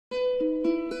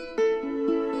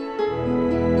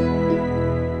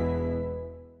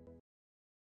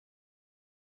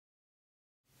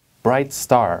bright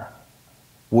star,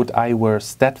 would I were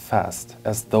steadfast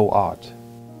as thou art,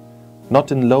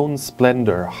 not in lone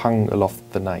splendor hung aloft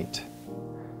the night,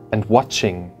 and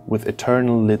watching with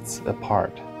eternal lids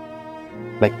apart,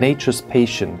 like nature's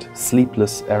patient,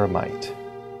 sleepless eremite.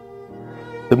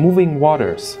 The moving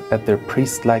waters at their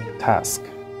priest-like task,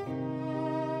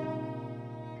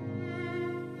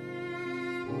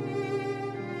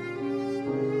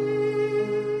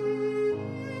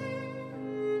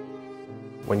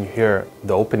 when you hear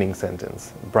the opening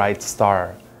sentence, bright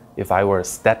star, if I were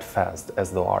steadfast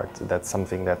as thou art, that's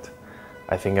something that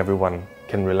I think everyone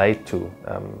can relate to.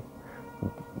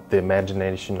 The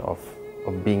imagination of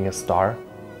being a star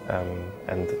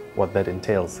and what that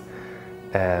entails.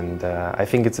 And I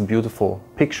think it's a beautiful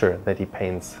picture that he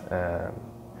paints,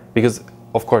 because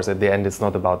of course at the end it's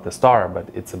not about the star, but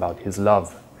it's about his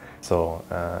love. So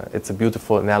it's a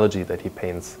beautiful analogy that he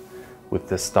paints with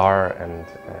the star and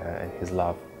his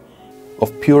love.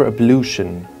 Of pure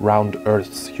ablution round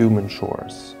earth's human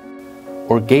shores,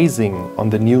 or gazing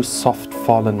on the new soft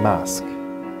fallen mask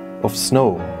of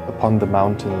snow upon the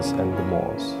mountains and the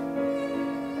moors.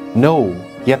 No,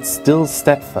 yet still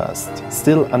steadfast,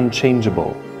 still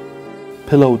unchangeable,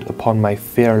 pillowed upon my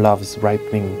fair love's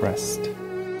ripening breast,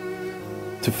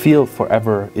 to feel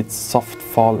forever its soft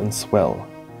fall and swell,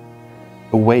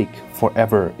 awake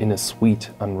forever in a sweet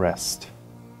unrest,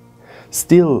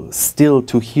 still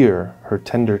to hear her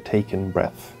tender taken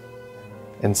breath,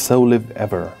 and so live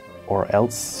ever, or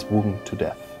else swoon to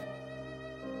death.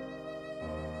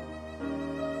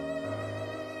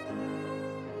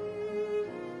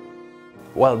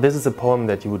 Well, this is a poem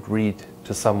that you would read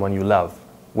to someone you love,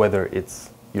 whether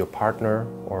it's your partner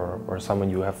or someone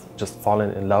you have just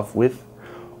fallen in love with,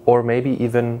 or maybe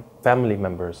even family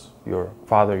members, your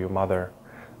father, your mother,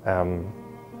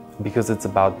 because it's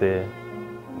about the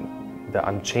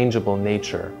unchangeable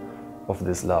nature of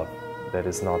this love that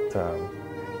is not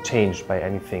changed by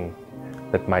anything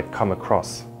that might come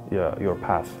across your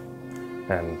path.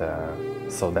 And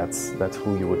so that's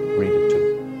who you would read it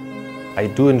to. I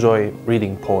do enjoy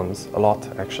reading poems a lot,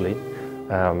 actually.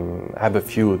 I have a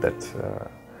few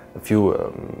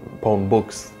poem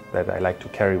books that I like to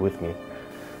carry with me.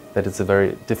 That is a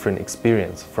very different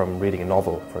experience from reading a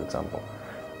novel, for example.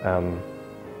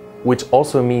 Which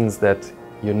also means that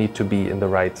you need to be in the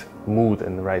right mood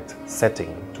and the right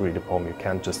setting to read a poem. You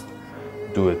can't just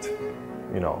do it,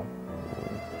 you know,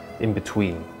 in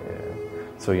between.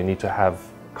 So you need to have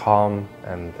calm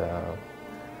and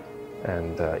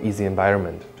easy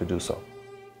environment to do so.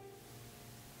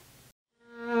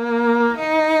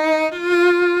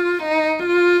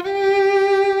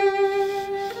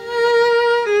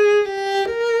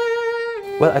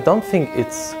 Well, I don't think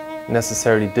it's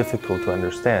necessarily difficult to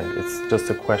understand. It's just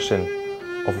a question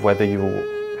of whether you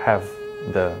have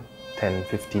the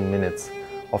 10-15 minutes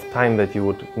of time that you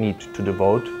would need to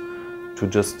devote to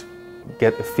just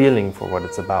get a feeling for what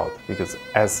it's about. Because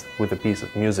as with a piece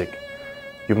of music,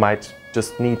 you might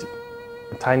just need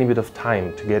a tiny bit of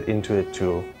time to get into it,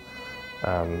 to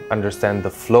understand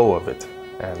the flow of it.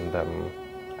 And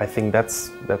I think that's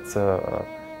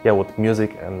what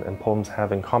music and poems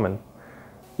have in common.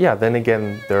 Yeah, then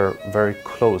again, they're very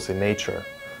close in nature.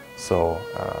 So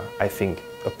I think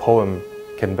a poem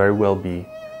can very well be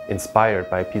inspired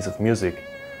by a piece of music,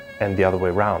 and the other way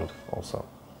around also.